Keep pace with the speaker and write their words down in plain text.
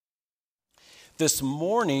This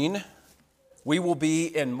morning, we will be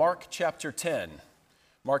in Mark chapter 10.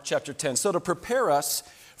 Mark chapter 10. So to prepare us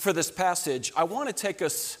for this passage, I want to take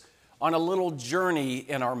us on a little journey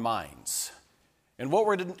in our minds. And what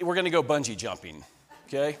we're going to go bungee jumping,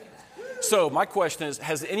 okay? So my question is,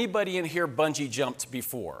 has anybody in here bungee jumped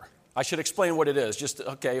before? I should explain what it is,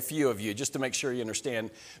 a few of you, just to make sure you understand.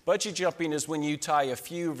 Bungee jumping is when you tie a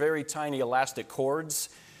few very tiny elastic cords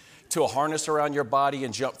to a harness around your body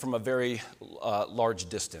and jump from a very large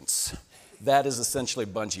distance. That is essentially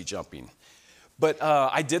bungee jumping. But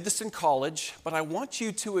I did this in college, but I want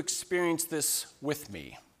you to experience this with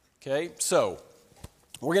me, okay? So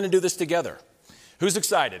we're going to do this together. Who's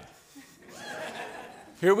excited?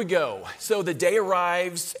 Here we go. So the day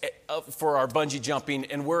arrives for our bungee jumping,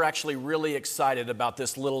 and we're actually really excited about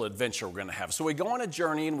this little adventure we're going to have. So we go on a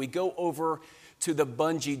journey, and we go over to the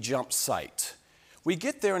bungee jump site. We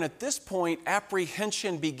get there, and at this point,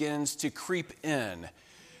 apprehension begins to creep in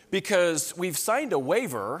because we've signed a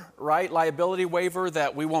waiver, right, liability waiver,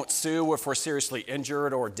 that we won't sue if we're seriously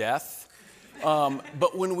injured or death.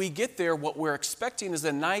 But when we get there, what we're expecting is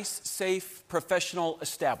a nice, safe, professional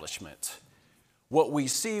establishment. What we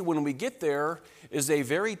see when we get there is a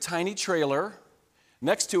very tiny trailer,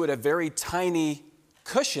 next to it a very tiny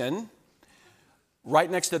cushion,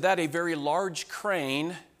 right next to that a very large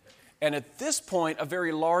crane, and at this point a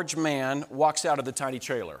very large man walks out of the tiny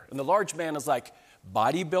trailer. And the large man is like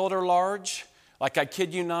bodybuilder large, like I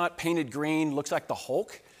kid you not, painted green, looks like the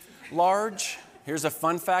Hulk large. Here's a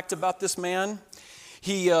fun fact about this man.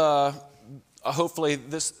 He, hopefully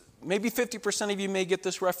this, maybe 50% of you may get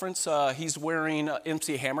this reference. He's wearing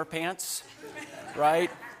MC Hammer pants, right?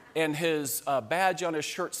 And his badge on his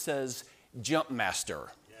shirt says Jump Master.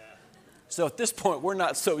 Yeah. So at this point, we're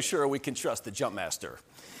not so sure we can trust the Jump Master.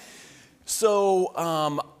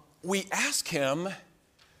 So we ask him,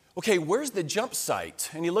 okay, where's the jump site?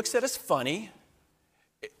 And he looks at us funny,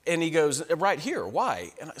 and he goes, right here,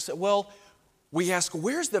 why? And I said, well, we ask,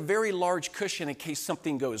 where's the very large cushion in case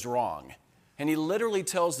something goes wrong? And he literally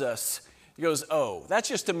tells us, he goes, oh, that's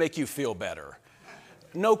just to make you feel better.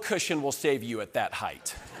 No cushion will save you at that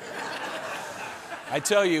height. I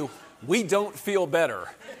tell you, we don't feel better.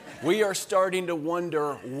 We are starting to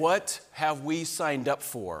wonder, what have we signed up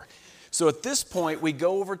for? So at this point, we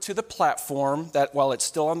go over to the platform that while it's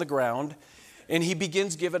still on the ground, and he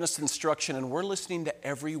begins giving us instruction, and we're listening to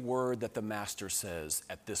every word that the master says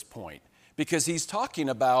at this point, because he's talking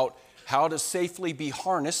about how to safely be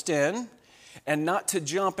harnessed in and not to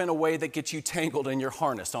jump in a way that gets you tangled in your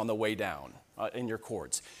harness on the way down, in your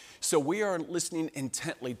cords. So we are listening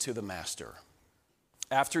intently to the master.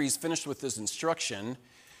 After he's finished with his instruction,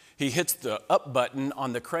 he hits the up button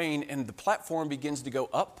on the crane, and the platform begins to go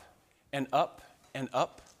up and up and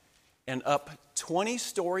up and up, 20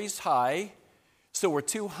 stories high, so we're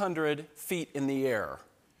 200 feet in the air.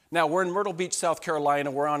 Now, we're in Myrtle Beach, South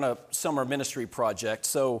Carolina. We're on a summer ministry project,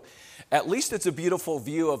 so at least it's a beautiful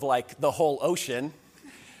view of like the whole ocean,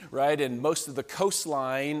 right? And most of the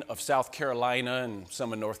coastline of South Carolina and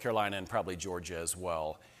some of North Carolina and probably Georgia as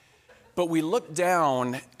well. But we look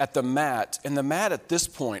down at the mat, and the mat at this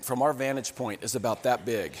point, from our vantage point, is about that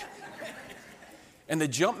big. And the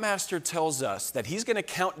jump master tells us that he's going to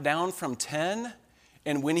count down from 10,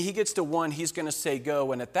 and when he gets to 1, he's going to say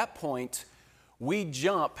go, and at that point, we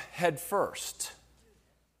jump head first.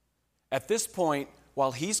 At this point,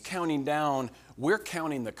 while he's counting down, we're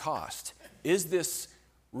counting the cost. Is this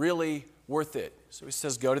really worth it? So he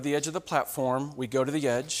says, go to the edge of the platform. We go to the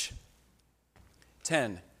edge.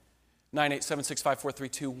 10, 9, 8, 7, 6, 5, 4, 3,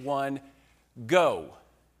 2, 1, go.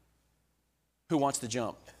 Who wants to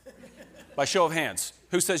jump? By show of hands,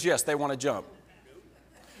 who says yes, they want to jump?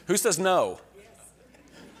 Who says no?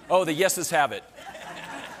 Oh, the yeses have it.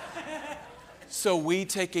 So we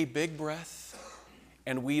take a big breath,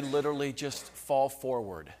 and we literally just fall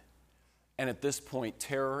forward. And at this point,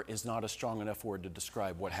 terror is not a strong enough word to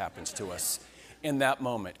describe what happens to us in that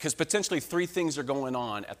moment, because potentially 3 things are going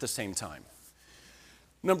on at the same time.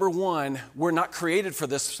 Number 1, we're not created for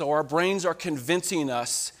this, so our brains are convincing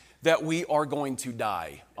us that we are going to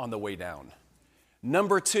die on the way down.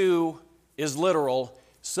 Number 2 is literal.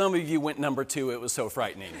 Some of you went number 2. It was so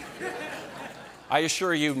frightening. I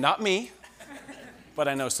assure you, not me, but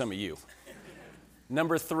I know some of you.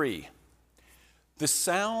 Number 3, the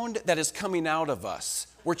sound that is coming out of us.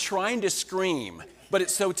 We're trying to scream, but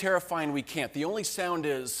it's so terrifying we can't. The only sound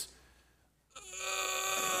is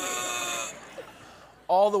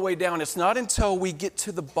all the way down. It's not until we get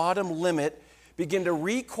to the bottom limit, begin to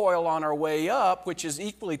recoil on our way up, which is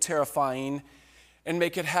equally terrifying, and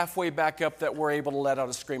make it halfway back up that we're able to let out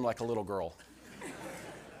a scream like a little girl.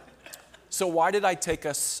 So why did I take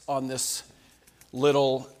us on this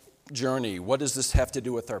little journey? What does this have to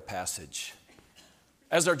do with our passage?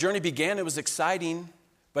 As our journey began, it was exciting,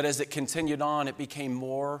 but as it continued on, it became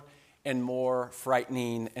more and more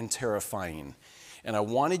frightening and terrifying. And I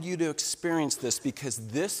wanted you to experience this because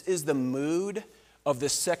this is the mood of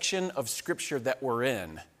this section of Scripture that we're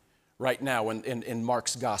in right now in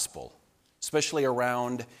Mark's Gospel, especially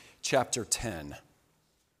around chapter 10.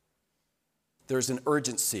 There's an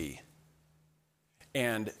urgency.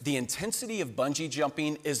 And the intensity of bungee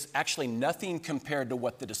jumping is actually nothing compared to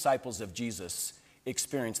what the disciples of Jesus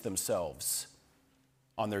experienced themselves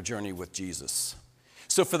on their journey with Jesus.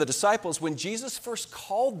 So for the disciples, when Jesus first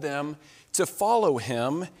called them to follow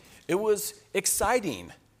him, it was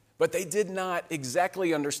exciting, but they did not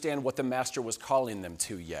exactly understand what the master was calling them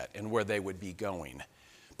to yet and where they would be going.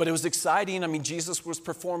 But it was exciting. I mean, Jesus was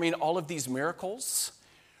performing all of these miracles,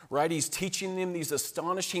 right? He's teaching them these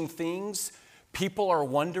astonishing things. People are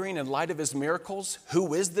wondering, in light of his miracles,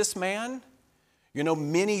 who is this man? You know,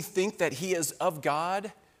 many think that he is of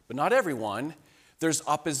God, but not everyone. There's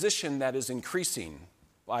opposition that is increasing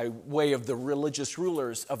by way of the religious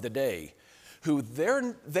rulers of the day, who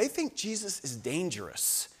they think Jesus is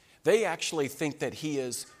dangerous. They actually think that he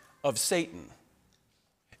is of Satan.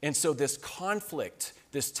 And so this conflict,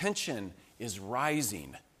 this tension is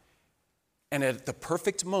rising. And at the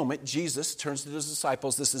perfect moment, Jesus turns to his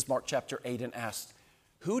disciples, this is Mark chapter 8, and asks,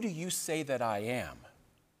 "Who do you say that I am?"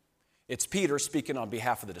 It's Peter speaking on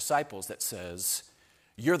behalf of the disciples that says,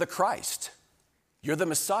 "You're the Christ. You're the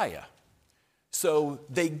Messiah." So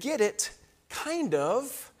they get it, kind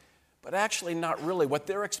of, but actually not really. What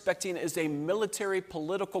they're expecting is a military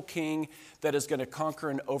political king that is going to conquer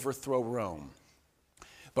and overthrow Rome.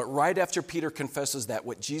 But right after Peter confesses that,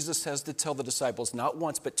 what Jesus has to tell the disciples, not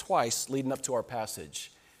once but twice leading up to our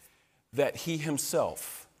passage, that he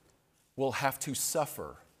himself will have to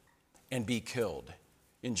suffer and be killed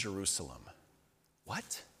in Jerusalem.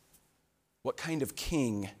 What? What kind of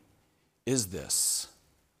king is this?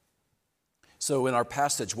 So in our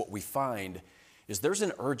passage, what we find is there's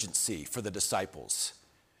an urgency for the disciples.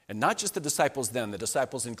 And not just the disciples then, the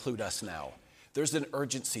disciples include us now. There's an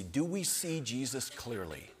urgency. Do we see Jesus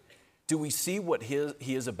clearly? Do we see what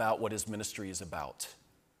he is about, what his ministry is about?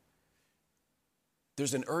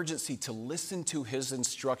 There's an urgency to listen to his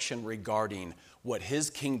instruction regarding what his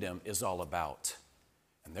kingdom is all about.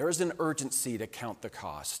 And there is an urgency to count the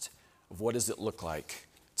cost of what does it look like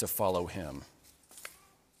to follow him.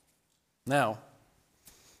 Now,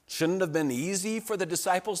 shouldn't it have been easy for the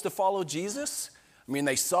disciples to follow Jesus? I mean,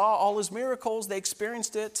 they saw all his miracles, they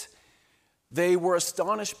experienced it. They were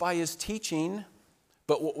astonished by his teaching,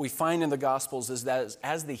 but what we find in the Gospels is that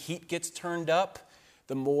as the heat gets turned up,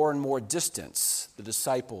 the more and more distance the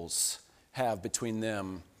disciples have between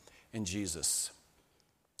them and Jesus.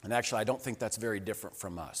 And actually, I don't think that's very different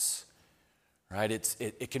from us, right?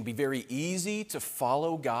 It can be very easy to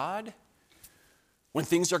follow God when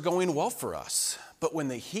things are going well for us, but when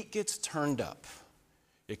the heat gets turned up,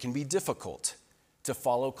 it can be difficult to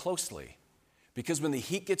follow closely. Because when the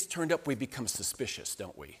heat gets turned up, we become suspicious,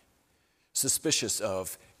 don't we? Suspicious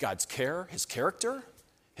of God's care, his character,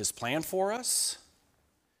 his plan for us.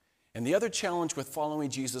 And the other challenge with following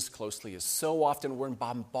Jesus closely is so often we're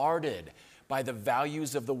bombarded by the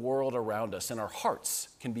values of the world around us, and our hearts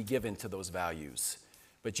can be given to those values.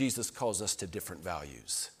 But Jesus calls us to different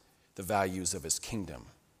values, the values of his kingdom.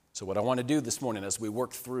 So what I want to do this morning as we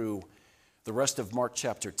work through the rest of Mark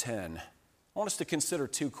chapter 10, I want us to consider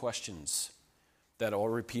two questions that I'll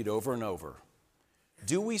repeat over and over.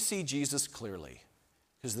 Do we see Jesus clearly?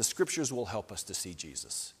 Because the scriptures will help us to see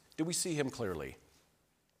Jesus. Do we see him clearly?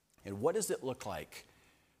 And what does it look like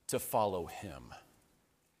to follow him?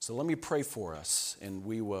 So let me pray for us and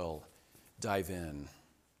we will dive in.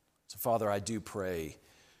 So Father, I do pray,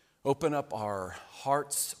 open up our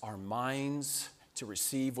hearts, our minds to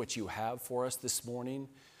receive what you have for us this morning.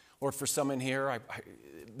 Lord, for some in here,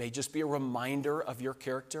 it may just be a reminder of your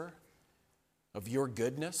character, of your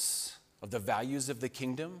goodness, of the values of the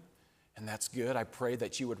kingdom, and that's good. I pray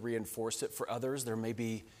that you would reinforce it for others. There may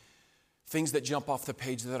be things that jump off the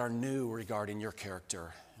page that are new regarding your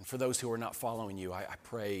character. And for those who are not following you, I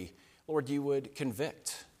pray, Lord, you would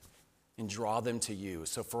convict and draw them to you.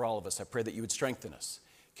 So for all of us, I pray that you would strengthen us,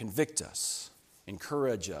 convict us,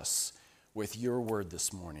 encourage us with your word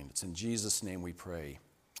this morning. It's in Jesus' name we pray.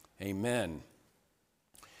 Amen.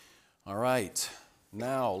 All right,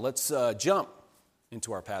 now let's jump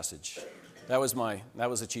into our passage. That was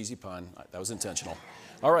a cheesy pun. That was intentional.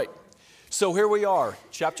 All right, so here we are,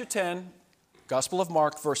 chapter 10, Gospel of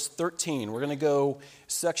Mark, verse 13. We're going to go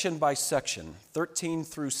section by section, 13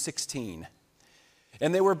 through 16.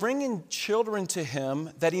 And they were bringing children to him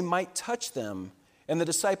that he might touch them. And the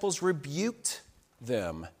disciples rebuked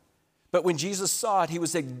them. But when Jesus saw it, he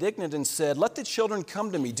was indignant and said, "Let the children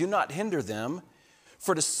come to me. Do not hinder them,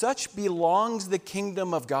 for to such belongs the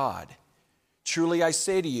kingdom of God. Truly I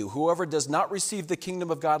say to you, whoever does not receive the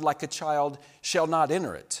kingdom of God like a child shall not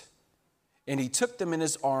enter it." And he took them in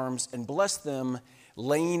his arms and blessed them,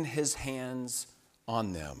 laying his hands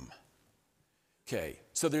on them. Okay,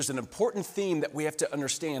 so there's an important theme that we have to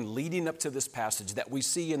understand leading up to this passage that we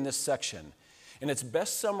see in this section. And it's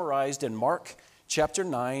best summarized in Mark chapter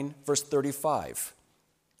 9, verse 35,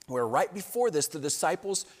 where right before this, the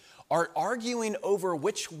disciples are arguing over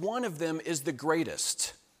which one of them is the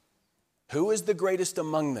greatest. Who is the greatest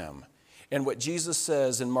among them? And what Jesus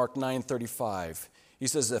says in Mark 9:35, he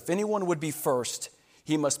says, "If anyone would be first,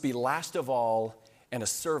 he must be last of all and a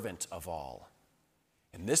servant of all."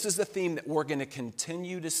 And this is the theme that we're going to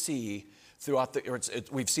continue to see throughout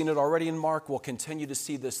we've seen it already in Mark. We'll continue to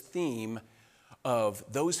see this theme of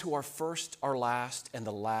those who are first are last and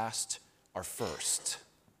the last are first.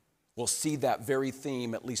 We'll see that very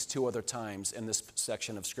theme at least 2 other times in this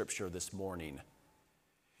section of Scripture this morning.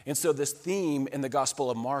 And so this theme in the Gospel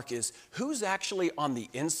of Mark is who's actually on the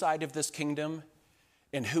inside of this kingdom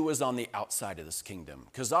and who is on the outside of this kingdom.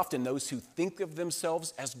 Because often those who think of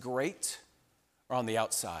themselves as great are on the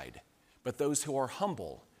outside, but those who are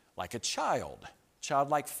humble, like a child,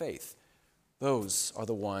 childlike faith, those are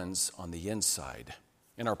the ones on the inside.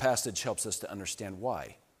 And our passage helps us to understand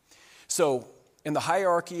why. So in the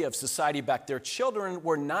hierarchy of society back there, children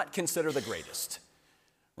were not considered the greatest,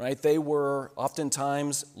 right? They were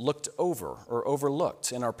oftentimes looked over or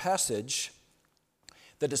overlooked. In our passage,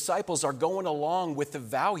 the disciples are going along with the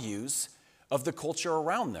values of the culture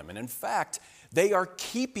around them. And in fact, they are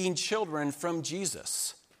keeping children from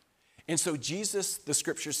Jesus. And so Jesus, the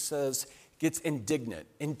scripture says, gets indignant,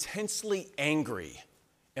 intensely angry.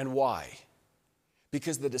 And why?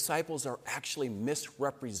 Because the disciples are actually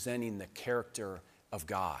misrepresenting the character of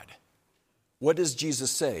God. What does Jesus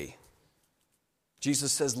say?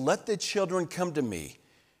 Jesus says, "Let the children come to me.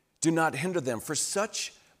 Do not hinder them, for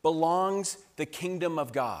such belongs the kingdom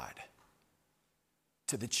of God."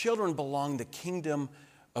 To the children belong the kingdom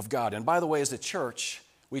of God. And by the way, as a church,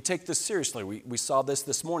 we take this seriously. We saw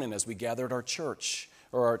this morning as we gathered our church,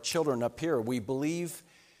 or our children up here. We believe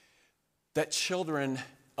that children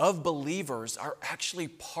of believers are actually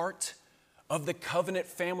part of the covenant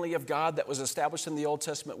family of God that was established in the Old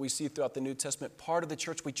Testament. We see throughout the New Testament. Part of the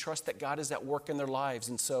church, we trust that God is at work in their lives,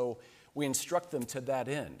 and so we instruct them to that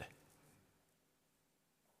end.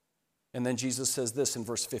 And then Jesus says this in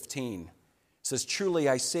verse 15. He says, "Truly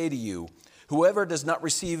I say to you, whoever does not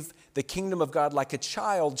receive the kingdom of God like a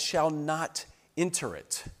child shall not enter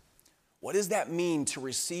it." What does that mean to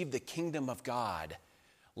receive the kingdom of God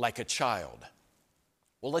like a child?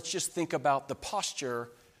 Well, let's just think about the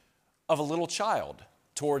posture of a little child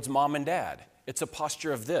towards mom and dad. It's a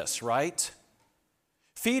posture of this, right?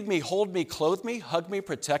 Feed me, hold me, clothe me, hug me,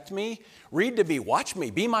 protect me, read to me, watch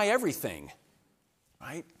me, be my everything,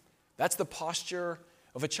 right? That's the posture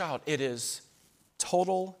of a child. It is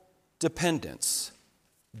total dependence,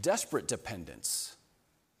 desperate dependence.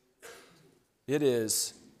 It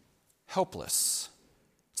is helpless.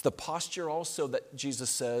 It's the posture also that Jesus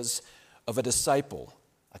says of a disciple,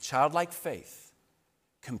 a childlike faith,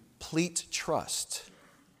 complete trust.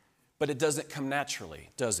 But it doesn't come naturally,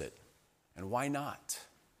 does it? And why not?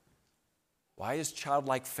 Why is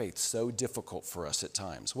childlike faith so difficult for us at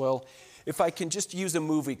times? Well, if I can just use a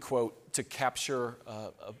movie quote to capture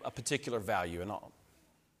a particular value, and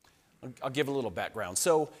I'll give a little background.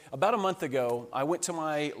 So about a month ago, I went to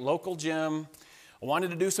my local gym. I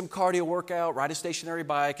wanted to do some cardio workout, ride a stationary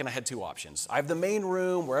bike, and I had 2 options. I have the main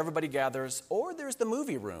room where everybody gathers, or there's the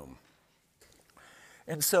movie room.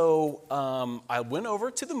 And so I went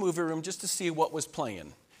over to the movie room just to see what was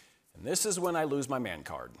playing. And this is when I lose my man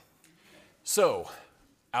card. So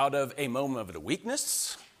out of a moment of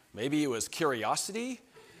weakness, maybe it was curiosity,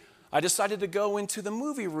 I decided to go into the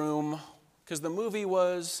movie room because the movie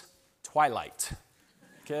was Twilight,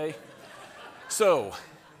 okay? So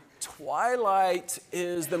Twilight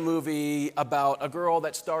is the movie about a girl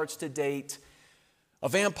that starts to date a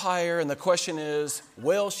vampire, and the question is,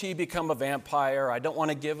 will she become a vampire? I don't want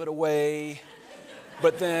to give it away.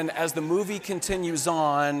 But then as the movie continues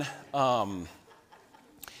on, and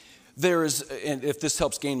if this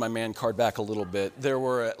helps gain my man card back a little bit, there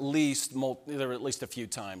were at least a few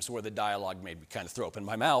times where the dialogue made me kind of throw up in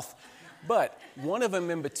my mouth. But one of them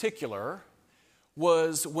in particular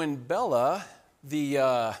was when Bella,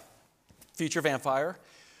 the future vampire,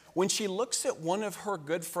 when she looks at one of her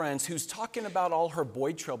good friends who's talking about all her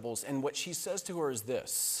boy troubles, and what she says to her is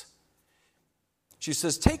this. She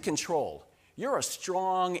says, take control. You're a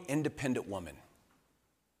strong, independent woman.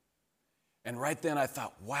 And right then I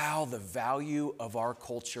thought, wow, the value of our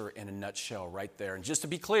culture in a nutshell right there. And just to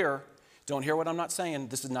be clear, don't hear what I'm not saying.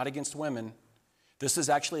 This is not against women. This is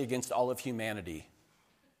actually against all of humanity.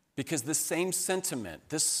 Because this same sentiment,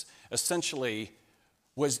 this essentially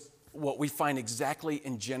was what we find exactly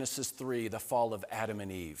in Genesis 3, the fall of Adam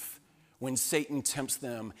and Eve, when Satan tempts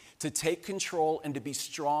them to take control and to be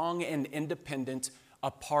strong and independent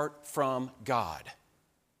apart from God.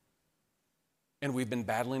 And we've been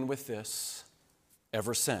battling with this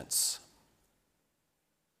ever since.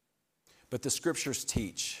 But the scriptures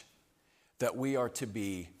teach that we are to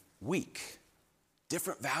be weak,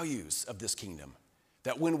 different values of this kingdom.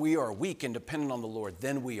 That when we are weak and dependent on the Lord,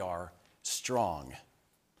 then we are strong.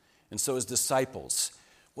 And so as disciples,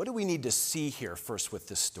 what do we need to see here first with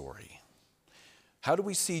this story? How do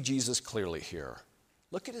we see Jesus clearly here?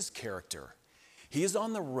 Look at his character. He is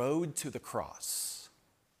on the road to the cross,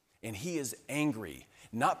 and he is angry,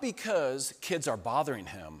 not because kids are bothering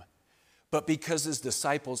him, but because his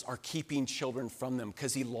disciples are keeping children from them,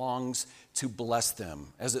 because he longs to bless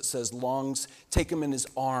them. As it says, longs, take them in his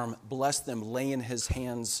arm, bless them, laying his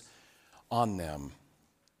hands on them.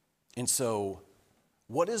 And so,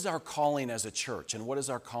 what is our calling as a church, and what is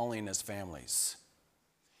our calling as families?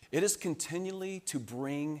 It is continually to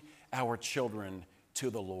bring our children to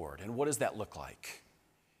the Lord. And what does that look like?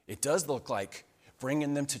 It does look like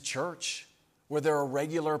bringing them to church, where they're a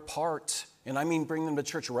regular part, and I mean bring them to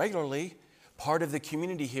church regularly, part of the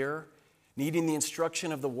community here, needing the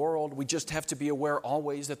instruction of the world. We just have to be aware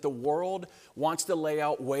always that the world wants to lay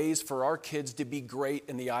out ways for our kids to be great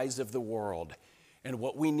in the eyes of the world. And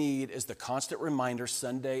what we need is the constant reminder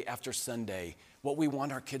Sunday after Sunday, what we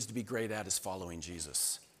want our kids to be great at is following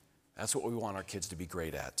Jesus. That's what we want our kids to be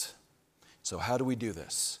great at. So how do we do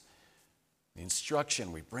this? The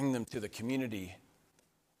instruction, we bring them to the community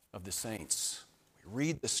of the saints. We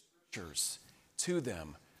read the scriptures to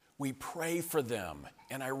them. We pray for them.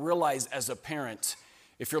 And I realize as a parent,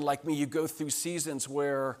 if you're like me, you go through seasons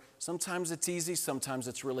where sometimes it's easy, sometimes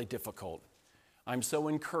it's really difficult. I'm so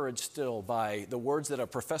encouraged still by the words that a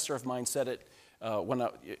professor of mine said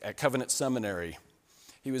at Covenant Seminary.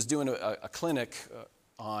 He was doing a clinic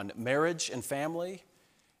on marriage and family,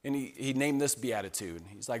 and he named this beatitude.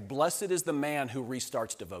 He's like, blessed is the man who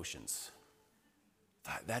restarts devotions.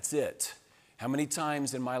 That's it. How many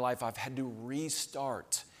times in my life I've had to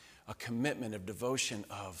restart a commitment of devotion,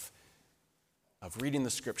 of reading the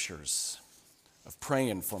scriptures, of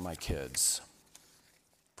praying for my kids,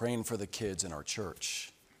 praying for the kids in our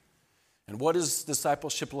church. And what does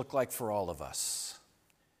discipleship look like for all of us?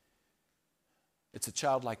 It's a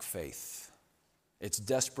childlike faith. It's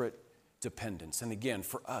desperate dependence. And again,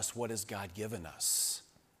 for us, what has God given us?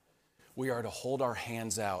 We are to hold our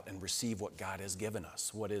hands out and receive what God has given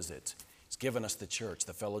us. What is it? He's given us the church,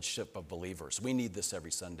 the fellowship of believers. We need this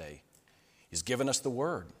every Sunday. He's given us the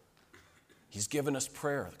word. He's given us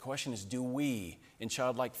prayer. The question is, do we, in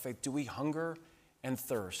childlike faith, do we hunger and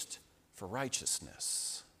thirst for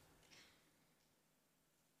righteousness?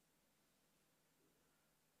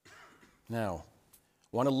 Now,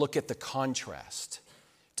 I want to look at the contrast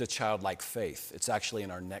to childlike faith. It's actually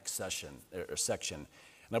in our next section.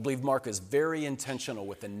 And I believe Mark is very intentional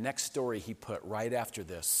with the next story he put right after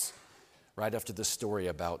this story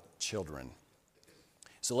about children.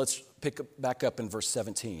 So let's pick back up in verse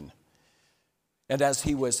 17. And as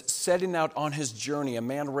he was setting out on his journey, a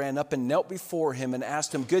man ran up and knelt before him and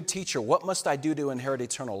asked him, "Good teacher, what must I do to inherit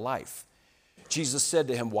eternal life?" Jesus said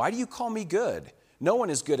to him, "Why do you call me good? No one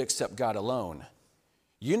is good except God alone.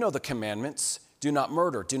 You know the commandments. Do not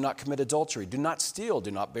murder, do not commit adultery, do not steal,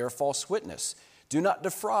 do not bear false witness, do not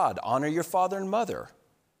defraud, honor your father and mother."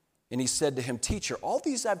 And he said to him, "Teacher, all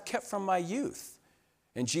these I've kept from my youth."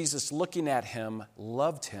 And Jesus, looking at him,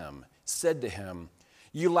 loved him, said to him,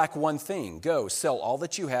 "You lack one thing. Go, sell all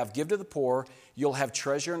that you have, give to the poor, you'll have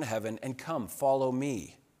treasure in heaven, and come, follow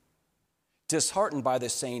me." Disheartened by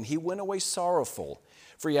this saying, he went away sorrowful,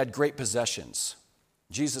 for he had great possessions.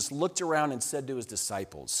 Jesus looked around and said to his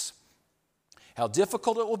disciples, "How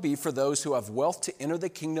difficult it will be for those who have wealth to enter the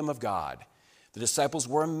kingdom of God." The disciples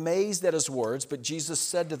were amazed at his words, but Jesus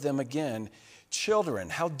said to them again, "Children,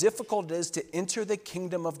 how difficult it is to enter the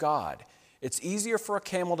kingdom of God. It's easier for a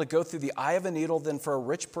camel to go through the eye of a needle than for a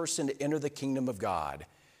rich person to enter the kingdom of God."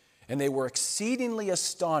 And they were exceedingly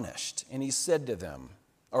astonished, and he said to them,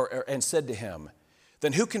 and said to him,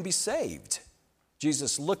 "Then who can be saved?"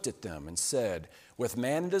 Jesus looked at them and said, "With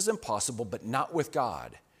man it is impossible, but not with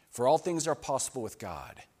God. for all things are possible with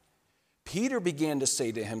God." Peter began to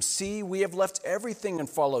say to him, "See, we have left everything and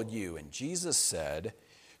followed you." And Jesus said,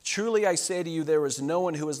 "Truly I say to you, there is no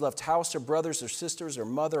one who has left house or brothers or sisters or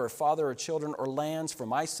mother or father or children or lands for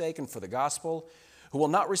my sake and for the gospel, who will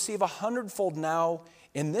not receive 100-fold now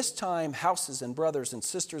in this time houses and brothers and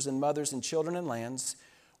sisters and mothers and children and lands,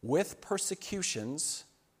 with persecutions,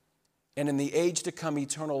 and in the age to come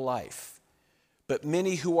eternal life. But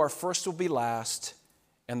many who are first will be last,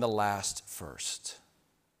 and the last first."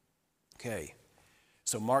 Okay,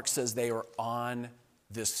 so Mark says they are on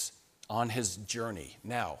his journey.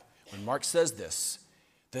 Now, when Mark says this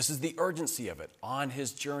is the urgency of it, on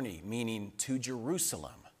his journey, meaning to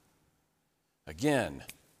Jerusalem. Again,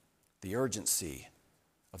 the urgency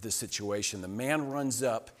of this situation. The man runs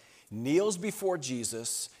up, kneels before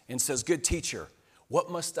Jesus, and says, "Good teacher,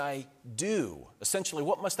 what must I do?" Essentially,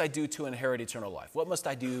 what must I do to inherit eternal life? What must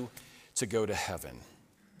I do to go to heaven?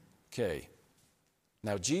 Okay.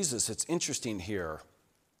 Now, Jesus, it's interesting here,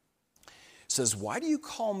 says, "Why do you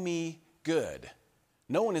call me good?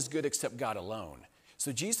 No one is good except God alone."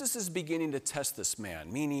 So Jesus is beginning to test this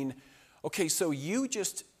man, meaning, okay, so you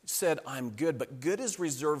just said I'm good, but good is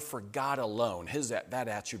reserved for God alone, that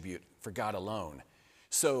attribute for God alone.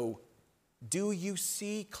 So do you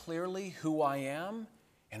see clearly who I am?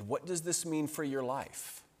 And what does this mean for your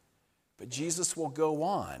life? But Jesus will go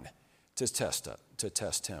on to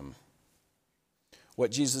test him. What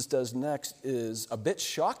Jesus does next is a bit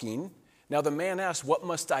shocking. Now the man asks, "What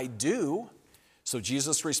must I do?" So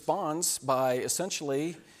Jesus responds by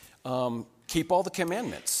essentially, keep all the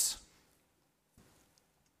commandments.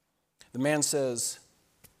 The man says,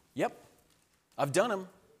 "Yep, I've done them.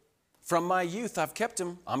 From my youth, I've kept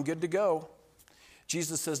them. I'm good to go."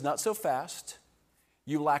 Jesus says, "Not so fast.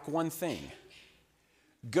 You lack one thing.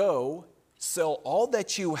 Go, sell all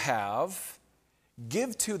that you have,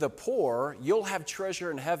 give to the poor, you'll have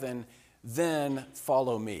treasure in heaven, then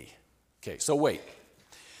follow me." Okay, so wait.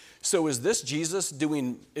 So is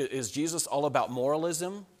Jesus all about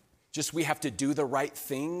moralism? Just we have to do the right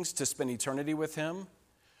things to spend eternity with him?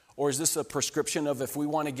 Or is this a prescription of if we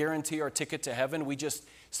want to guarantee our ticket to heaven, we just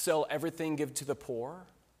sell everything, give to the poor?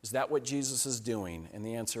 Is that what Jesus is doing? And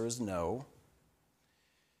the answer is no.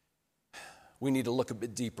 We need to look a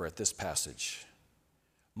bit deeper at this passage.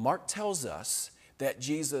 Mark tells us that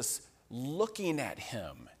Jesus looking at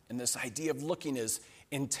him, and this idea of looking is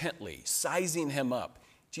intently, sizing him up.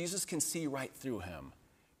 Jesus can see right through him,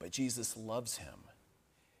 but Jesus loves him.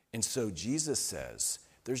 And so Jesus says,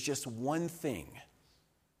 there's just one thing,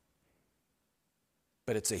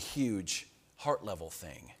 but it's a huge heart-level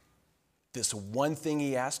thing. This one thing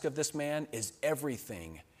he asks of this man is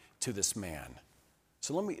everything to this man.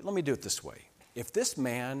 So let me do it this way. If this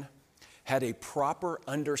man had a proper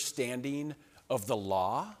understanding of the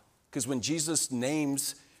law, because when Jesus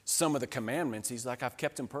names some of the commandments, he's like, "I've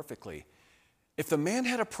kept them perfectly." If the man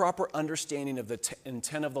had a proper understanding of the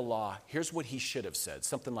intent of the law, here's what he should have said,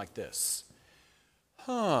 something like this.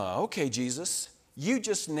 Okay, Jesus, you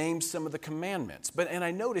just named some of the commandments, and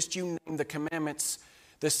I noticed you named the commandments,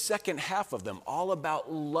 the second half of them, all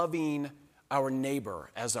about loving our neighbor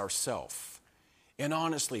as ourself. And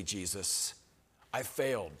honestly, Jesus, I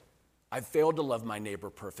failed. I failed to love my neighbor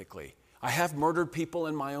perfectly. I have murdered people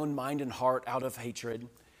in my own mind and heart out of hatred.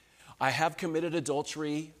 I have committed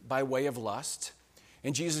adultery by way of lust.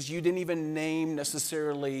 And Jesus, you didn't even name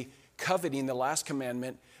necessarily coveting, the last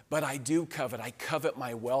commandment, but I do covet. I covet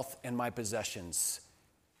my wealth and my possessions.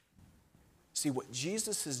 See, what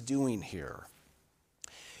Jesus is doing here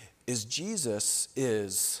is Jesus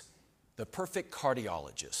is the perfect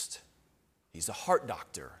cardiologist. He's a heart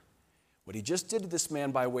doctor. What he just did to this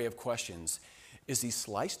man by way of questions is he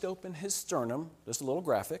sliced open his sternum, just a little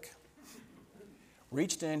graphic,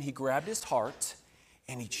 reached in, he grabbed his heart,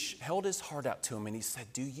 and he held his heart out to him, and he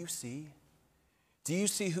said, "Do you see? Do you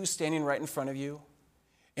see who's standing right in front of you?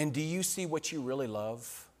 And do you see what you really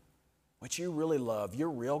love? What you really love, your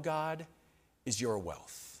real God, is your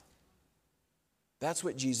wealth." That's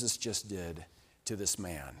what Jesus just did to this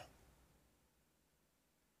man.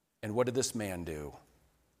 And what did this man do?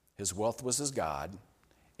 His wealth was his God,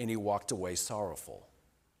 and he walked away sorrowful.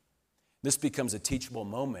 This becomes a teachable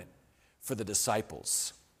moment for the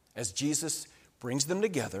disciples as Jesus brings them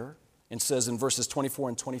together and says in verses 24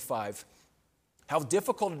 and 25, how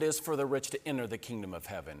difficult it is for the rich to enter the kingdom of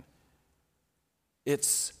heaven.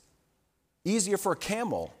 It's easier for a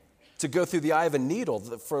camel to go through the eye of a needle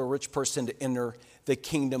than for a rich person to enter the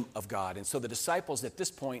kingdom of God. And so the disciples at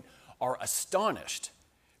this point are astonished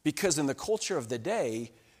because in the culture of the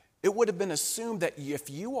day, it would have been assumed that if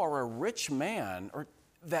you are a rich man, or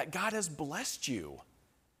that God has blessed you.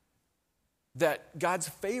 that God's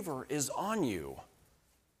favor is on you.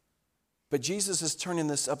 But Jesus is turning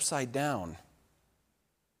this upside down.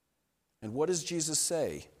 And what does Jesus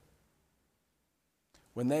say?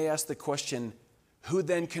 When they ask the question, who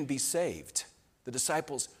then can be saved? The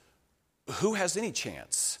disciples, who has any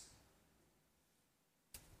chance?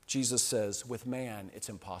 Jesus says, with man, it's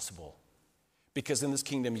impossible. Because in this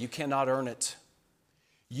kingdom, you cannot earn it.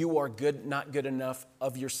 You are good, not good enough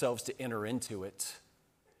of yourselves to enter into it.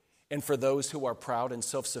 And for those who are proud and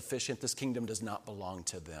self-sufficient, this kingdom does not belong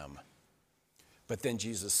to them. But then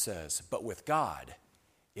Jesus says, but with God,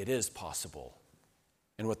 it is possible.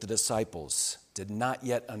 And what the disciples did not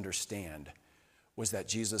yet understand was that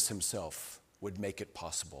Jesus himself would make it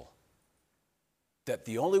possible. That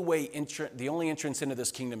the only entrance into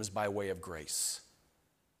this kingdom is by way of grace.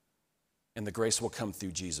 And the grace will come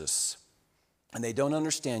through Jesus. And they don't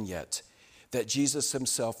understand yet that Jesus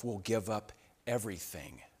himself will give up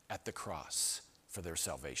everything at the cross for their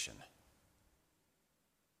salvation.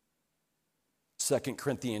 2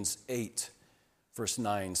 Corinthians 8, verse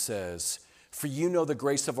 9 says, for you know the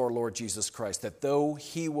grace of our Lord Jesus Christ, that though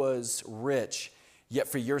he was rich, yet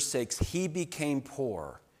for your sakes he became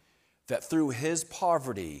poor, that through his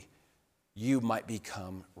poverty you might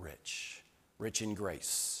become rich, rich in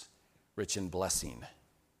grace, rich in blessing.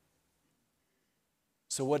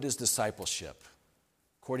 So what is discipleship?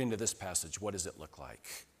 According to this passage, what does it look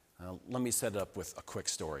like? Let me set it up with a quick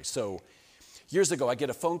story. So years ago, I get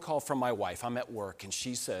a phone call from my wife. I'm at work, and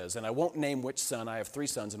she says, and I won't name which son. I have 3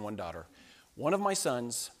 sons and 1 daughter. One of my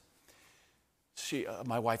sons,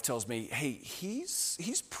 my wife tells me, hey,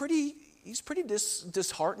 he's pretty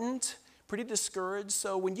disheartened, pretty discouraged.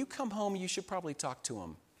 So when you come home, you should probably talk to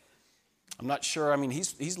him. I'm not sure. I mean,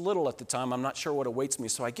 he's little at the time. I'm not sure what awaits me.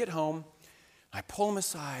 So I get home, I pull him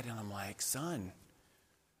aside, and I'm like, son,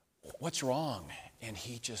 what's wrong? And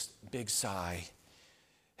he just, big sigh,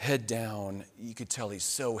 head down. You could tell he's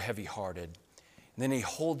so heavy-hearted. And then he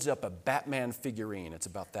holds up a Batman figurine. It's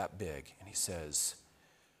about that big. And he says,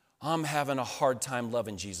 I'm having a hard time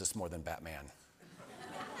loving Jesus more than Batman.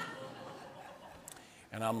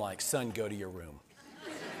 And I'm like, son, go to your room.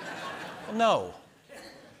 Well, no.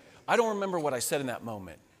 I don't remember what I said in that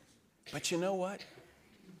moment. But you know what?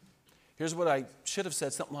 Here's what I should have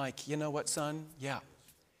said, something like, you know what, son? Yeah.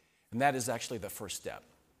 And that is actually the first step.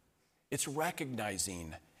 It's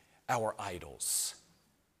recognizing our idols.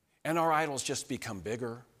 And our idols just become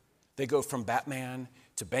bigger. They go from Batman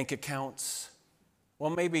to bank accounts.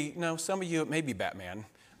 Well, maybe, no, some of you, it may be Batman.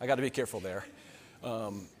 I got to be careful there.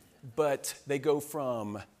 But they go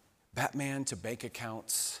from Batman to bank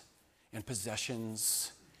accounts and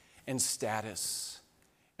possessions and status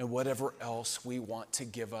and whatever else we want to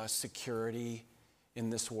give us security in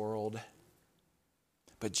this world.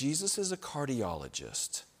 But Jesus is a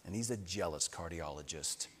cardiologist, and he's a jealous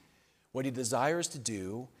cardiologist. What he desires to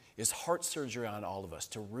do is heart surgery on all of us,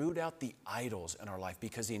 to root out the idols in our life,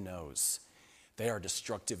 because he knows they are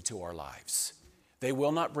destructive to our lives. They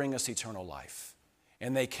will not bring us eternal life,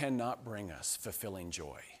 and they cannot bring us fulfilling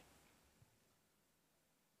joy.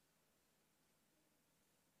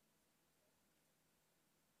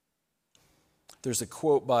 There's a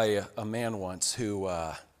quote by a man once who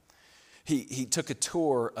he took a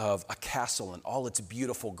tour of a castle and all its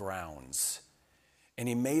beautiful grounds. And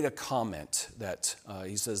he made a comment that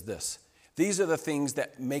he says this: these are the things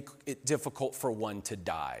that make it difficult for one to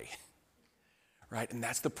die. Right? And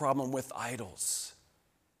that's the problem with idols,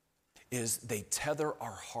 is they tether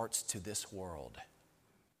our hearts to this world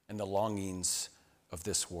and the longings of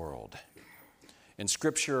this world. And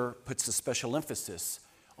Scripture puts a special emphasis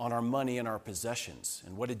on our money and our possessions.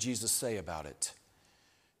 And what did Jesus say about it?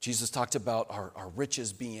 Jesus talked about our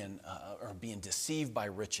riches being deceived by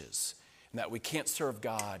riches, and that we can't serve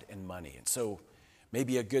God and money. And so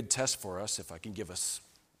maybe a good test for us, if I can give us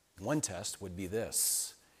one test, would be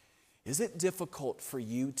this: is it difficult for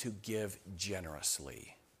you to give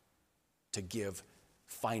generously, to give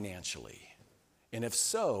financially? And if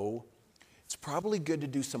so, it's probably good to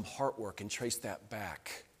do some heart work and trace that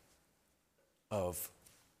back of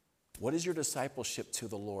what does your discipleship to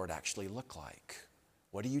the Lord actually look like?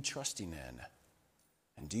 What are you trusting in?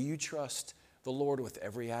 And do you trust the Lord with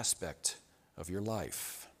every aspect of your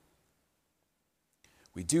life?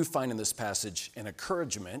 We do find in this passage an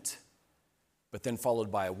encouragement, but then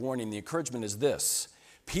followed by a warning. The encouragement is this: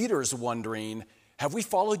 Peter's wondering, have we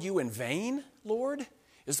followed you in vain, Lord?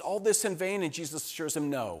 Is all this in vain? And Jesus assures him,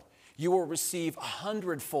 no. You will receive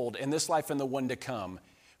 100-fold in this life and the one to come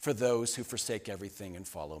for those who forsake everything and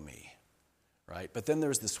follow me. Right? But then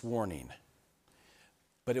there's this warning.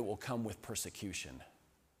 But it will come with persecution.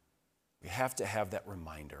 We have to have that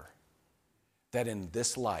reminder that in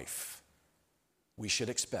this life we should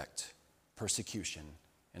expect persecution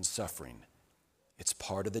and suffering. It's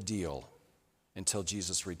part of the deal until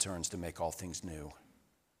Jesus returns to make all things new.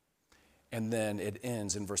 And then it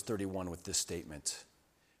ends in verse 31 with this statement.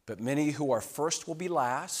 But many who are first will be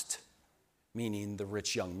last, meaning the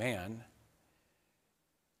rich young man,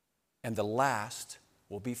 and the last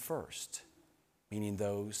will be first, meaning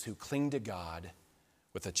those who cling to God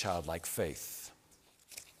with a childlike faith.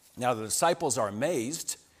 Now the disciples are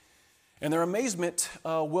amazed, and their amazement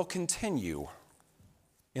will continue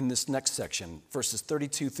in this next section, verses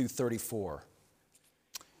 32 through 34.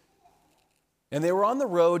 And they were on the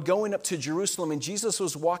road going up to Jerusalem, and Jesus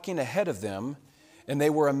was walking ahead of them, and they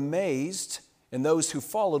were amazed, and those who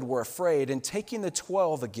followed were afraid. And taking the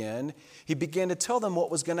 12 again, he began to tell them what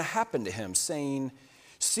was going to happen to him, saying,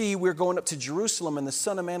 "See, we're going up to Jerusalem, and the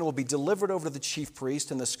Son of Man will be delivered over to the chief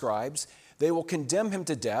priests and the scribes. They will condemn him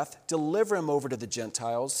to death, deliver him over to the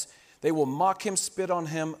Gentiles. They will mock him, spit on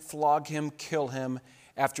him, flog him, kill him.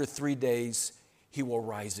 After 3 days, he will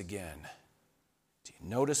rise again." Do you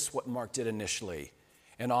notice what Mark did initially?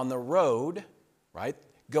 And on the road, right,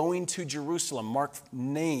 going to Jerusalem, Mark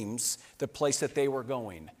names the place that they were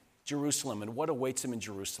going, Jerusalem. And what awaits him in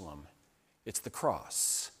Jerusalem? It's the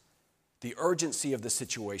cross. The urgency of the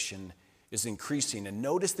situation is increasing. And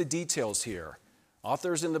notice the details here.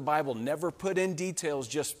 Authors in the Bible never put in details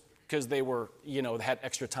just because they were, had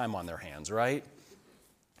extra time on their hands, right?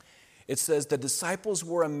 It says the disciples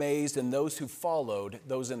were amazed, and those who followed,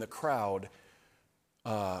 those in the crowd,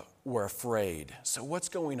 were afraid. So what's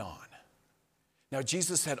going on? Now,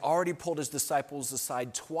 Jesus had already pulled his disciples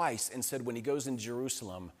aside twice and said when he goes into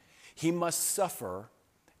Jerusalem, he must suffer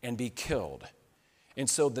and be killed. And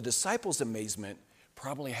so the disciples' amazement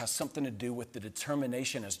probably has something to do with the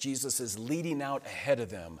determination as Jesus is leading out ahead of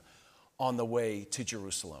them on the way to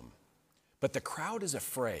Jerusalem. But the crowd is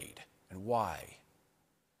afraid. And why?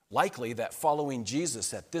 Likely that following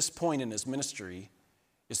Jesus at this point in his ministry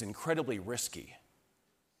is incredibly risky.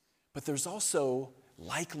 But there's also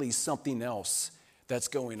likely something else that's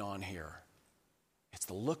going on here. It's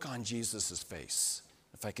the look on Jesus' face.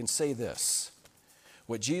 If I can say this,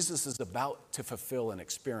 what Jesus is about to fulfill and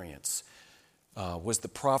experience was the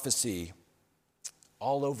prophecy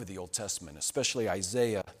all over the Old Testament, especially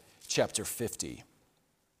Isaiah chapter 50.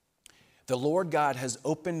 The Lord God has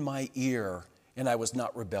opened my ear, and I was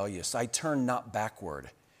not rebellious. I turned not backward.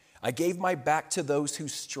 I gave my back to those who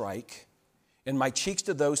strike, and my cheeks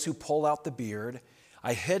to those who pull out the beard.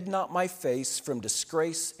 I hid not my face from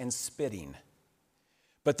disgrace and spitting.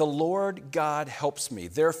 But the Lord God helps me.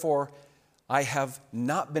 Therefore, I have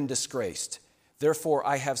not been disgraced. Therefore,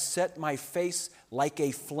 I have set my face like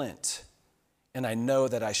a flint, and I know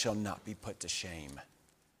that I shall not be put to shame.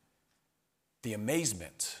 The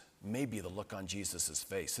amazement may be the look on Jesus'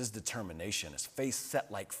 face, his determination, his face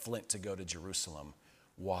set like flint to go to Jerusalem.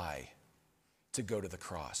 Why? To go to the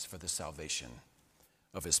cross for the salvation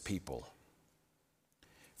of his people.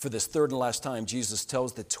 For this third and last time, Jesus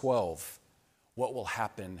tells the 12 what will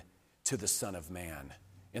happen to the Son of Man.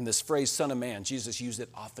 In this phrase, Son of Man, Jesus used it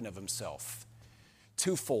often of himself.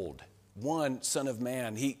 Twofold. One, Son of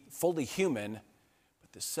Man, he fully human,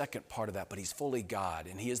 but the second part of that, but he's fully God.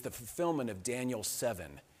 And he is the fulfillment of Daniel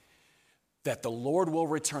 7, that the Lord will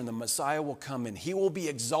return, the Messiah will come, and he will be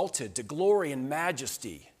exalted to glory and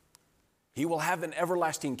majesty. He will have an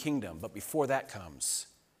everlasting kingdom, but before that comes,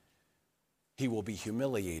 he will be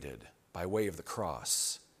humiliated by way of the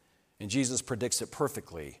cross. And Jesus predicts it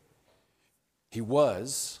perfectly. He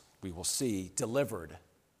was, we will see, delivered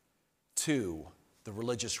to the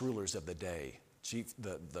religious rulers of the day,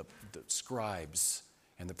 the scribes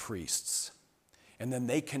and the priests. And then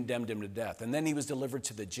they condemned him to death. And then he was delivered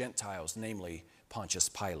to the Gentiles, namely Pontius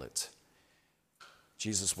Pilate.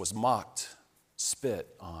 Jesus was mocked,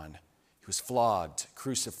 spit on. He was flogged,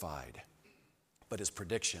 crucified. But his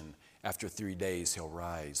prediction, after 3 days, he'll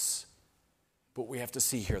rise. But we have to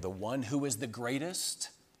see here, the one who is the greatest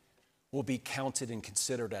will be counted and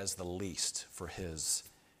considered as the least for his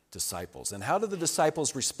disciples. And how do the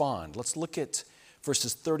disciples respond? Let's look at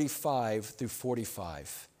verses 35 through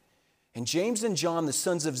 45. And James and John, the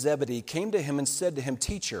sons of Zebedee, came to him and said to him,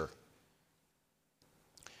 "Teacher,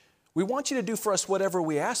 we want you to do for us whatever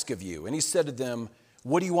we ask of you." And he said to them,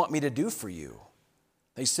 "What do you want me to do for you?"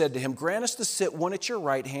 They said to him, "Grant us to sit one at your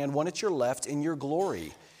right hand, one at your left in your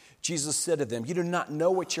glory." Jesus said to them, "You do not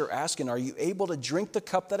know what you're asking. Are you able to drink the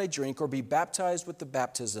cup that I drink or be baptized with the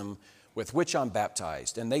baptism with which I'm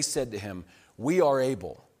baptized?" And they said to him, "We are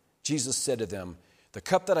able." Jesus said to them, "The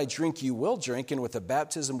cup that I drink you will drink, and with the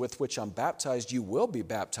baptism with which I'm baptized you will be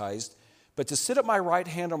baptized. But to sit at my right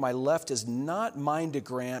hand or my left is not mine to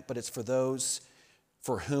grant, but it's for those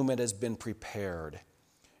for whom it has been prepared."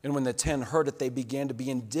 And when the 10 heard it, they began to be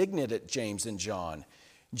indignant at James and John.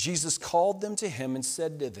 Jesus called them to him and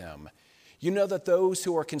said to them, "You know that those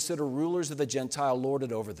who are considered rulers of the Gentile lord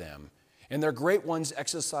it over them, and their great ones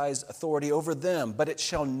exercise authority over them. But it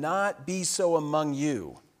shall not be so among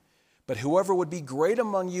you. But whoever would be great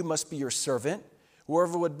among you must be your servant.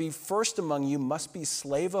 Whoever would be first among you must be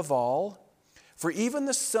slave of all. For even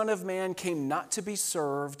the Son of Man came not to be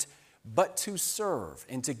served, but to serve,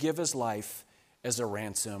 and to give his life as a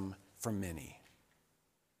ransom for many."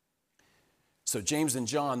 So James and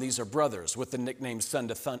John, these are brothers with the nickname Sons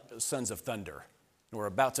of Thunder. And we're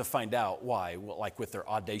about to find out why, like with their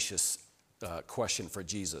audacious question for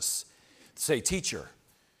Jesus. Say, "Teacher,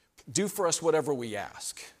 do for us whatever we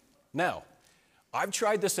ask." Now, I've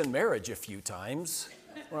tried this in marriage a few times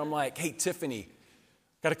where I'm like, "Hey, Tiffany,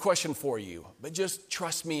 got a question for you, but just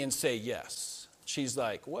trust me and say yes." She's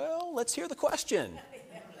like, "Well, let's hear the question,"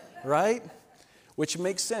 right? Which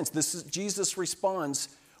makes sense. Jesus responds,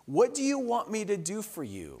 "What do you want me to do for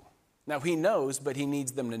you?" Now, he knows, but he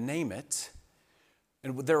needs them to name it.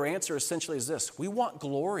 And their answer essentially is this: we want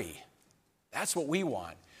glory. That's what we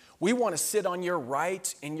want. We want to sit on your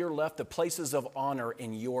right and your left, the places of honor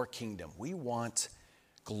in your kingdom. We want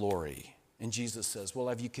glory. And Jesus says, "Well,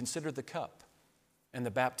 have you considered the cup and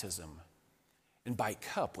the baptism?" And by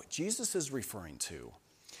cup, what Jesus is referring to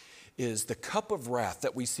is the cup of wrath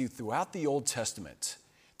that we see throughout the Old Testament,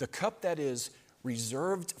 the cup that is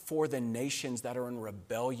reserved for the nations that are in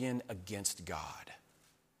rebellion against God.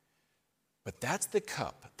 But that's the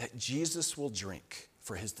cup that Jesus will drink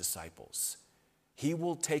for his disciples. He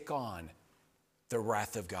will take on the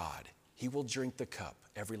wrath of God. He will drink the cup,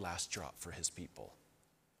 every last drop, for his people.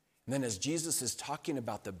 And then as Jesus is talking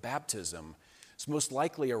about the baptism, it's most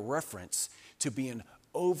likely a reference to being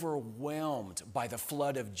overwhelmed by the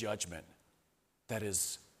flood of judgment that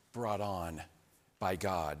is brought on by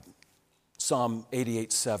God. Psalm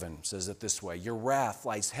 88:7 says it this way: "Your wrath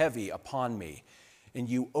lies heavy upon me, and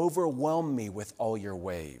you overwhelm me with all your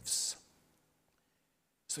waves."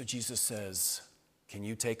 So Jesus says, "Can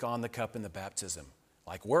you take on the cup and the baptism?"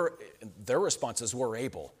 Their response is, "We're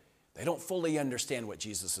able." They don't fully understand what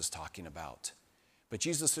Jesus is talking about. But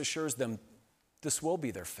Jesus assures them this will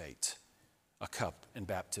be their fate, a cup and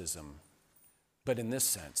baptism. But in this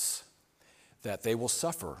sense, that they will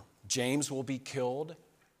suffer. James will be killed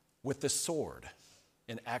with the sword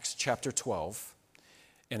in Acts chapter 12.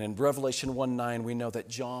 And in Revelation 1:9, we know that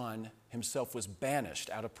John himself was banished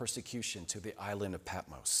out of persecution to the island of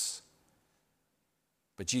Patmos.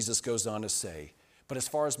 But Jesus goes on to say, "But as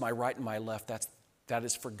far as my right and my left, that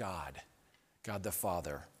is for God the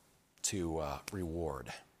Father, to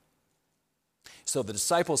reward." So the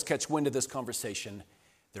disciples catch wind of this conversation.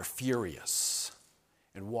 They're furious.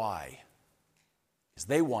 And why? Because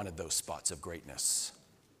they wanted those spots of greatness.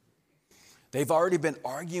 They've already been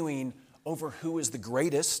arguing over who is the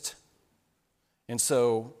greatest. And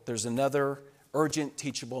so there's another urgent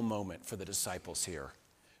teachable moment for the disciples here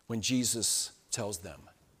when Jesus tells them,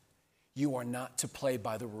 "You are not to play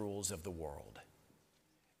by the rules of the world."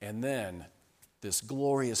 And then this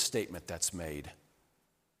glorious statement that's made.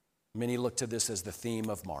 Many look to this as the theme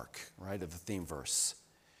of Mark, right, of the theme verse.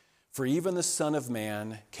 "For even the Son of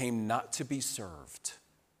Man came not to be served,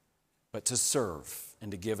 but to serve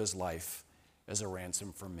and to give his life as a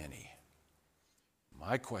ransom for many."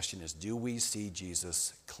 My question is, do we see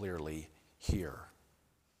Jesus clearly here?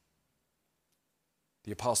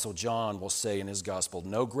 The Apostle John will say in his gospel,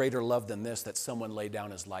 "No greater love than this, that someone lay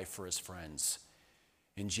down his life for his friends."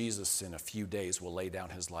 And Jesus in a few days will lay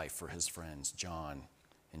down his life for his friends, John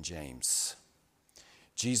and James.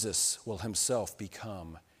 Jesus will himself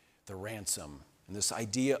become the ransom. And this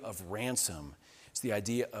idea of ransom is the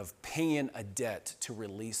idea of paying a debt to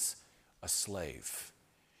release a slave.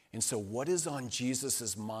 And so what is on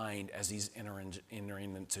Jesus' mind as he's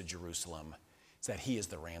entering into Jerusalem is that he is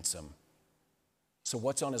the ransom. So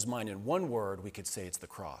what's on his mind? In one word, we could say it's the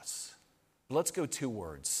cross. But let's go 2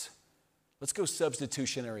 words. Let's go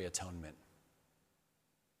substitutionary atonement.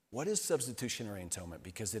 What is substitutionary atonement?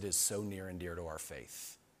 Because it is so near and dear to our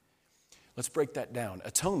faith. Let's break that down.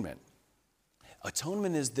 Atonement.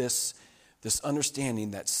 Atonement is this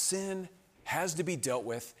understanding that sin has to be dealt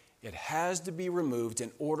with. It has to be removed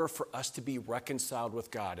in order for us to be reconciled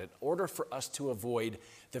with God, in order for us to avoid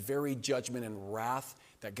the very judgment and wrath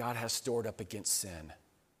that God has stored up against sin.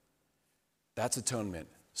 That's atonement.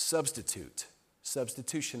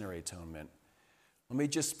 Substitutionary atonement. Let me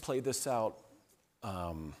just play this out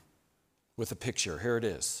with a picture. Here it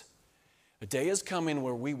is. A day is coming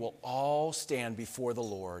where we will all stand before the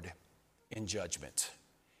Lord in judgment.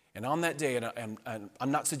 And on that day, and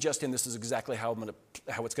I'm not suggesting this is exactly how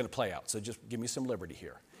it's going to play out, so just give me some liberty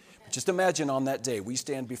here. But just imagine on that day, we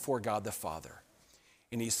stand before God the Father,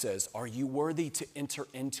 and he says, are you worthy to enter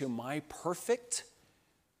into my perfect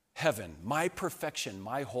heaven, my perfection,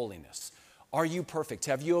 my holiness? Are you perfect?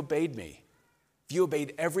 Have you obeyed me? Have you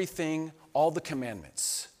obeyed everything, all the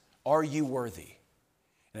commandments? Are you worthy?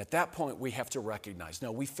 And at that point, we have to recognize,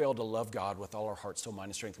 no, we failed to love God with all our heart, soul, mind,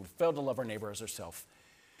 and strength. We failed to love our neighbor as ourselves.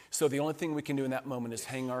 So the only thing we can do in that moment is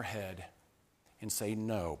hang our head and say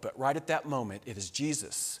no. But right at that moment, it is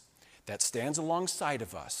Jesus that stands alongside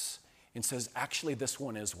of us and says, actually, this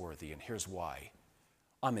one is worthy, and here's why.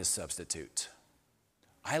 I'm his substitute.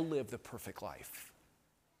 I live the perfect life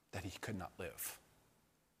that he could not live,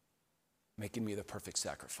 making me the perfect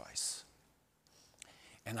sacrifice.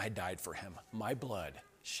 And I died for him. My blood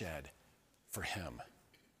shed for him.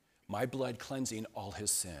 My blood cleansing all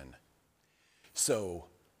his sin. So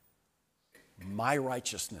my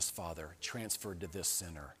righteousness, Father, transferred to this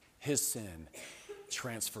sinner. His sin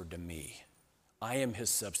transferred to me. I am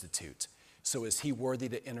his substitute. So is he worthy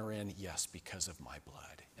to enter in? Yes, because of my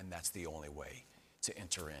blood. And that's the only way to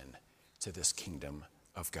enter in to this kingdom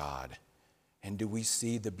of God. And do we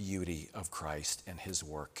see the beauty of Christ and his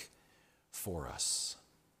work for us?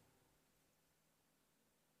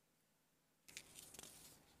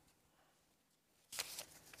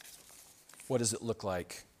 What does it look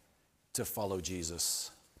like to follow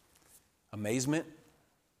Jesus? Amazement?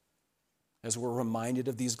 As we're reminded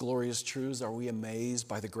of these glorious truths, are we amazed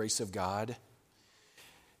by the grace of God?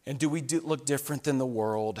 And do we look different than the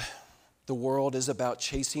world? The world is about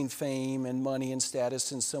chasing fame and money and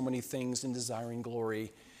status and so many things and desiring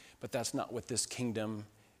glory, but that's not what this kingdom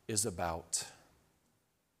is about.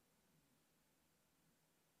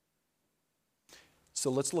 So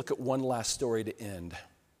let's look at one last story to end.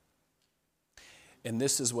 And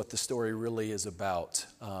this is what the story really is about.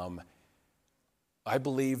 I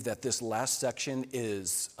believe that this last section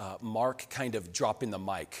is Mark kind of dropping the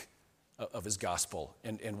mic of his gospel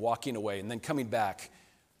and walking away and then coming back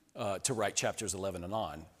to write chapters 11 and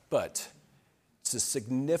on. But it's a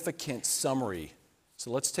significant summary.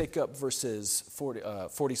 So let's take up verses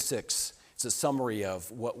 46. It's a summary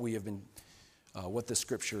of what what the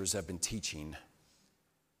scriptures have been teaching.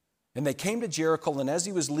 And they came to Jericho, and as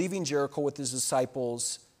he was leaving Jericho with his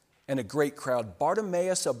disciples and a great crowd,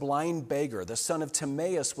 Bartimaeus, a blind beggar, the son of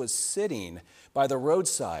Timaeus, was sitting by the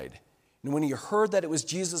roadside. And when he heard that it was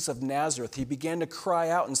Jesus of Nazareth, he began to cry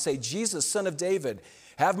out and say, Jesus, son of David,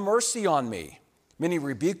 have mercy on me. Many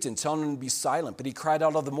rebuked him, telling him to be silent, but he cried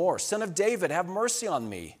out all the more, Son of David, have mercy on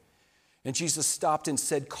me. And Jesus stopped and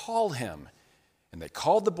said, call him. And they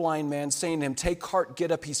called the blind man, saying to him, take heart, get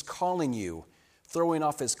up, he's calling you. Throwing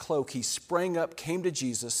off his cloak, he sprang up, came to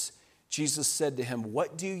Jesus. Jesus said to him,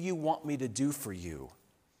 what do you want me to do for you?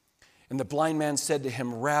 And the blind man said to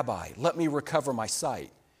him, Rabbi, let me recover my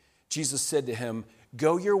sight. Jesus said to him,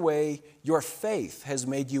 go your way, your faith has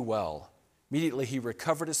made you well. Immediately he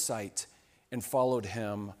recovered his sight and followed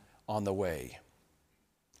him on the way.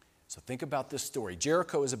 So think about this story.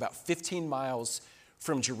 Jericho is about 15 miles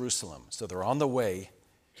from Jerusalem. So they're on the way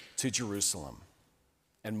to Jerusalem.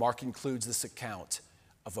 And Mark includes this account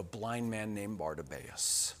of a blind man named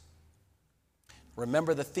Bartimaeus.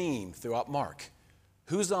 Remember the theme throughout Mark.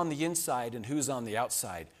 Who's on the inside and who's on the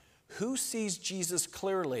outside? Who sees Jesus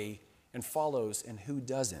clearly and follows and who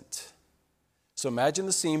doesn't? So imagine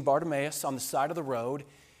the scene, Bartimaeus on the side of the road.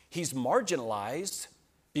 He's marginalized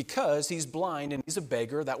because he's blind and he's a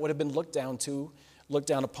beggar. That would have been looked down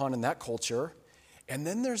upon in that culture. And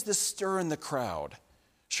then there's this stir in the crowd.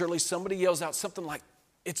 Surely somebody yells out something like,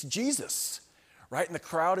 it's Jesus, right? And the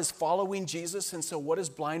crowd is following Jesus. And so what does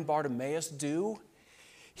blind Bartimaeus do?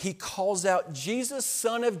 He calls out, Jesus,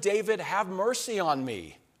 son of David, have mercy on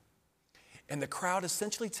me. And the crowd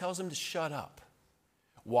essentially tells him to shut up.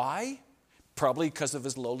 Why? Probably because of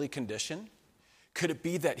his lowly condition. Could it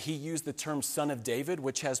be that he used the term son of David,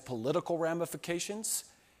 which has political ramifications?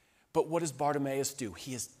 But what does Bartimaeus do?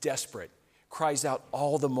 He is desperate, cries out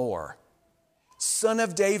all the more, Son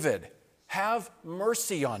of David, have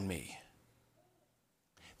mercy on me.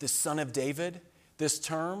 This son of David, this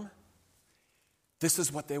term, this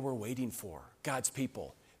is what they were waiting for, God's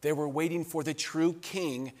people. They were waiting for the true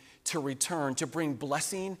king to return, to bring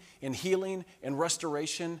blessing and healing and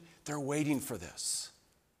restoration. They're waiting for this.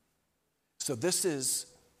 So this is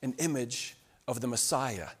an image of the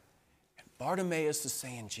Messiah. And Bartimaeus is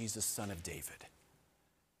saying, Jesus, son of David,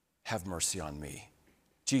 have mercy on me.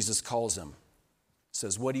 Jesus calls him,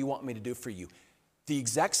 says, what do you want me to do for you? The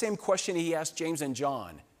exact same question he asked James and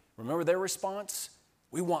John. Remember their response?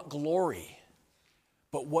 We want glory.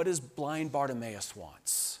 But what does blind Bartimaeus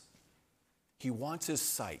wants? He wants his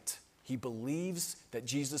sight. He believes that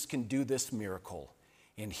Jesus can do this miracle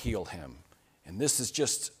and heal him. And this is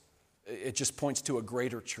just points to a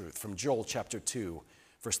greater truth from Joel chapter 2,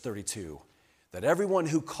 verse 32, that everyone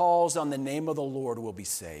who calls on the name of the Lord will be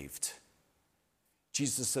saved.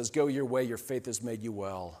 Jesus says, go your way, your faith has made you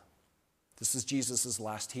well. This is Jesus'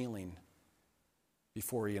 last healing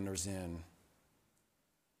before he enters in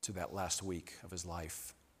to that last week of his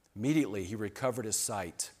life. Immediately, he recovered his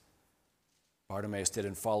sight. Bartimaeus did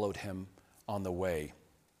and followed him on the way.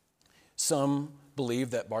 Some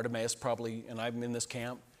believe that Bartimaeus probably, and I'm in this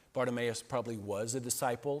camp, Bartimaeus probably was a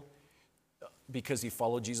disciple because he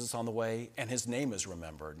followed Jesus on the way, and his name is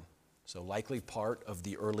remembered. So likely part of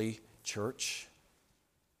the early church.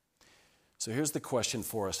 So here's the question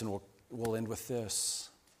for us, and we'll end with this.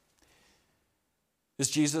 Is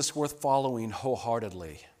Jesus worth following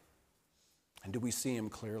wholeheartedly? And do we see him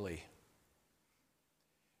clearly?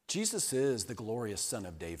 Jesus is the glorious Son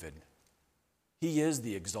of David. He is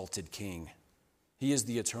the exalted King. He is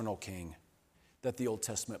the eternal King that the Old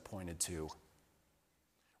Testament pointed to.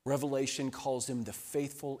 Revelation calls him the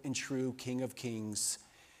faithful and true King of Kings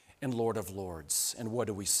and Lord of Lords. And what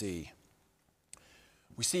do we see?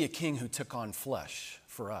 We see a king who took on flesh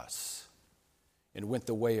for us and went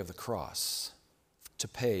the way of the cross to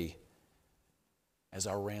pay as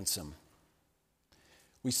our ransom.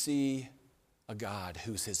 We see a God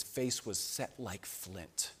whose his face was set like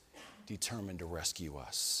flint, determined to rescue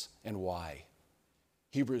us. And why?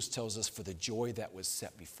 Hebrews tells us for the joy that was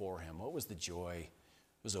set before him. What was the joy?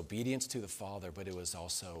 It was obedience to the Father, but it was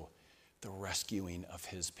also the rescuing of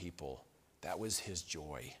his people. That was his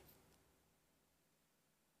joy.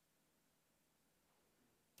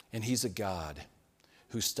 And he's a God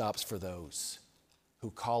who stops for those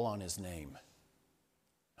who call on his name,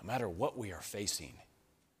 no matter what we are facing.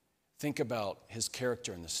 Think about his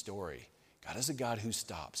character in the story. God is a God who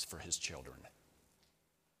stops for his children.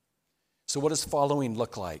 So what does following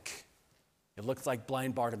look like? It looks like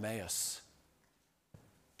blind Bartimaeus,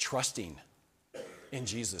 trusting in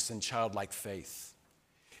Jesus in childlike faith.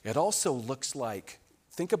 It also looks like,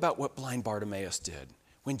 think about what blind Bartimaeus did.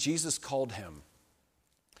 When Jesus called him,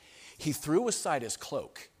 he threw aside his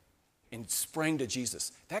cloak and sprang to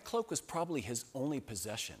Jesus. That cloak was probably his only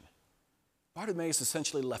possession. Bartimaeus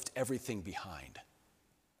essentially left everything behind,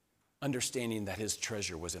 understanding that his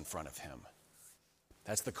treasure was in front of him.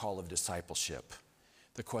 That's the call of discipleship.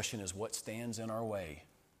 The question is, what stands in our way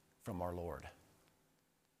from our Lord?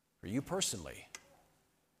 For you personally,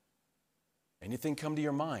 anything come to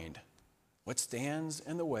your mind? What stands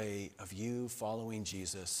in the way of you following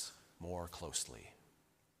Jesus more closely?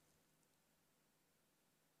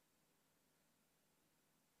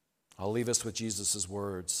 I'll leave us with Jesus'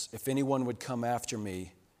 words. If anyone would come after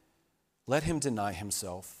me, let him deny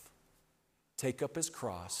himself, take up his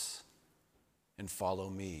cross, and follow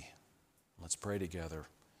me. Let's pray together.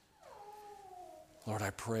 Lord, I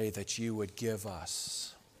pray that you would give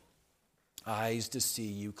us eyes to see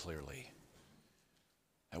you clearly,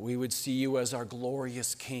 that we would see you as our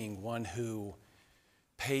glorious King, one who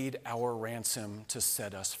paid our ransom to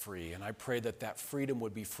set us free. And I pray that that freedom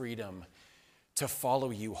would be freedom to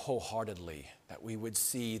follow you wholeheartedly, that we would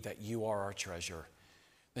see that you are our treasure,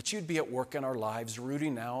 that you'd be at work in our lives,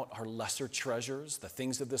 rooting out our lesser treasures, the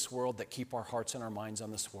things of this world that keep our hearts and our minds on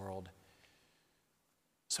this world.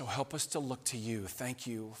 So help us to look to you. Thank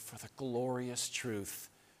you for the glorious truth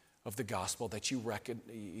of the gospel that you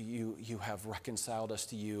have reconciled us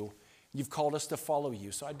to you. You've called us to follow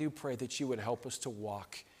you. So I do pray that you would help us to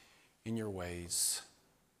walk in your ways.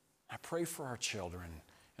 I pray for our children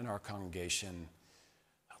and our congregation.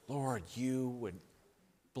 Lord, you would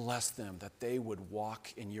bless them, that they would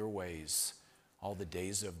walk in your ways all the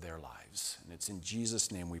days of their lives. And it's in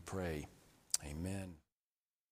Jesus' name we pray. Amen.